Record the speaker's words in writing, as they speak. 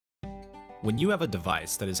When you have a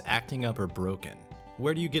device that is acting up or broken,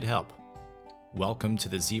 where do you get help? Welcome to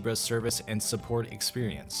the Zebra Service and Support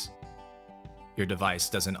Experience. Your device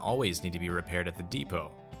doesn't always need to be repaired at the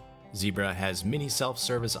depot. Zebra has many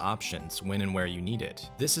self-service options when and where you need it.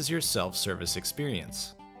 This is your self-service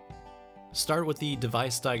experience. Start with the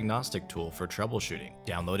Device Diagnostic tool for troubleshooting.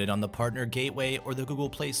 Download it on the Partner Gateway or the Google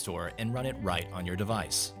Play Store and run it right on your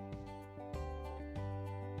device.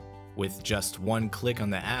 With just one click on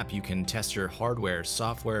the app, you can test your hardware,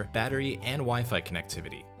 software, battery, and Wi-Fi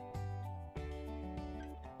connectivity.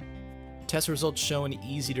 Test results show an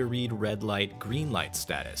easy-to-read red light, green light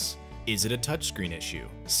status. Is it a touchscreen issue?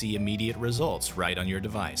 See immediate results right on your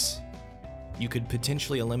device. You could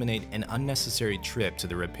potentially eliminate an unnecessary trip to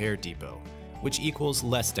the repair depot, which equals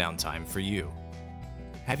less downtime for you.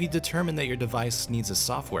 Have you determined that your device needs a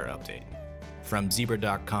software update? From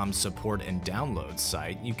Zebra.com's support and downloads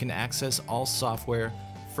site, you can access all software,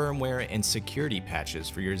 firmware, and security patches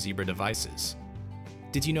for your Zebra devices.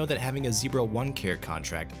 Did you know that having a Zebra OneCare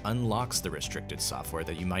contract unlocks the restricted software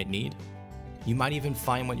that you might need? You might even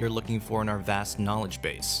find what you're looking for in our vast knowledge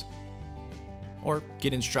base. Or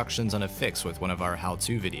get instructions on a fix with one of our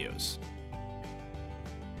how-to videos.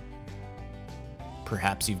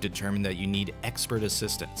 Perhaps you've determined that you need expert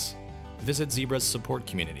assistance. Visit Zebra's support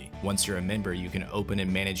community. Once you're a member, you can open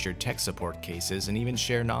and manage your tech support cases and even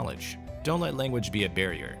share knowledge. Don't let language be a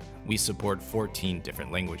barrier. We support 14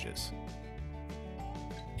 different languages.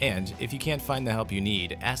 And if you can't find the help you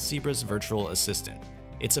need, ask Zebra's virtual assistant.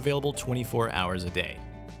 It's available 24 hours a day.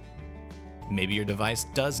 Maybe your device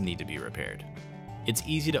does need to be repaired. It's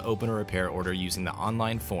easy to open a repair order using the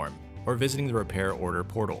online form or visiting the repair order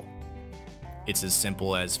portal. It's as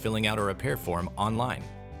simple as filling out a repair form online,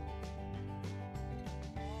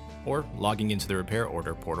 or logging into the repair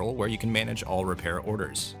order portal where you can manage all repair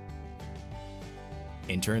orders.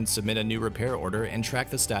 In turn, submit a new repair order and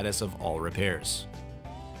track the status of all repairs.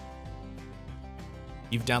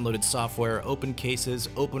 You've downloaded software, opened cases,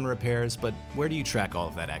 opened repairs, but where do you track all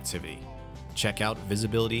of that activity? Check out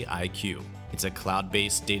Visibility IQ. It's a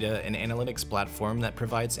cloud-based data and analytics platform that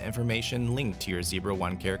provides information linked to your Zebra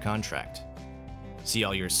OneCare contract. See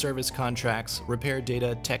all your service contracts, repair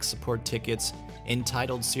data, tech support tickets,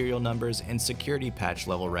 entitled serial numbers, and security patch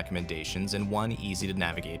level recommendations in one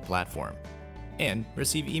easy-to-navigate platform. And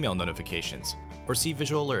receive email notifications, or see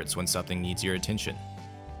visual alerts when something needs your attention.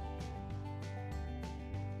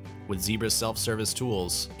 With Zebra self-service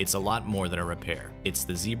tools, it's a lot more than a repair. It's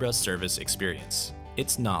the Zebra service experience.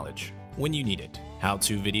 It's knowledge when you need it.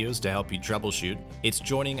 How-to videos to help you troubleshoot. It's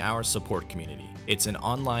joining our support community. It's an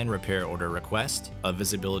online repair order request, a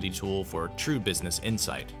visibility tool for true business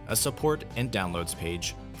insight, a support and downloads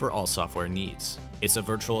page for all software needs. It's a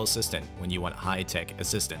virtual assistant when you want high-tech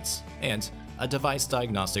assistance, and a device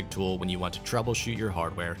diagnostic tool when you want to troubleshoot your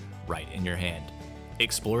hardware right in your hand.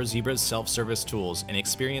 Explore Zebra's self-service tools and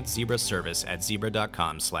experience Zebra service at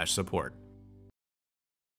zebra.com/support.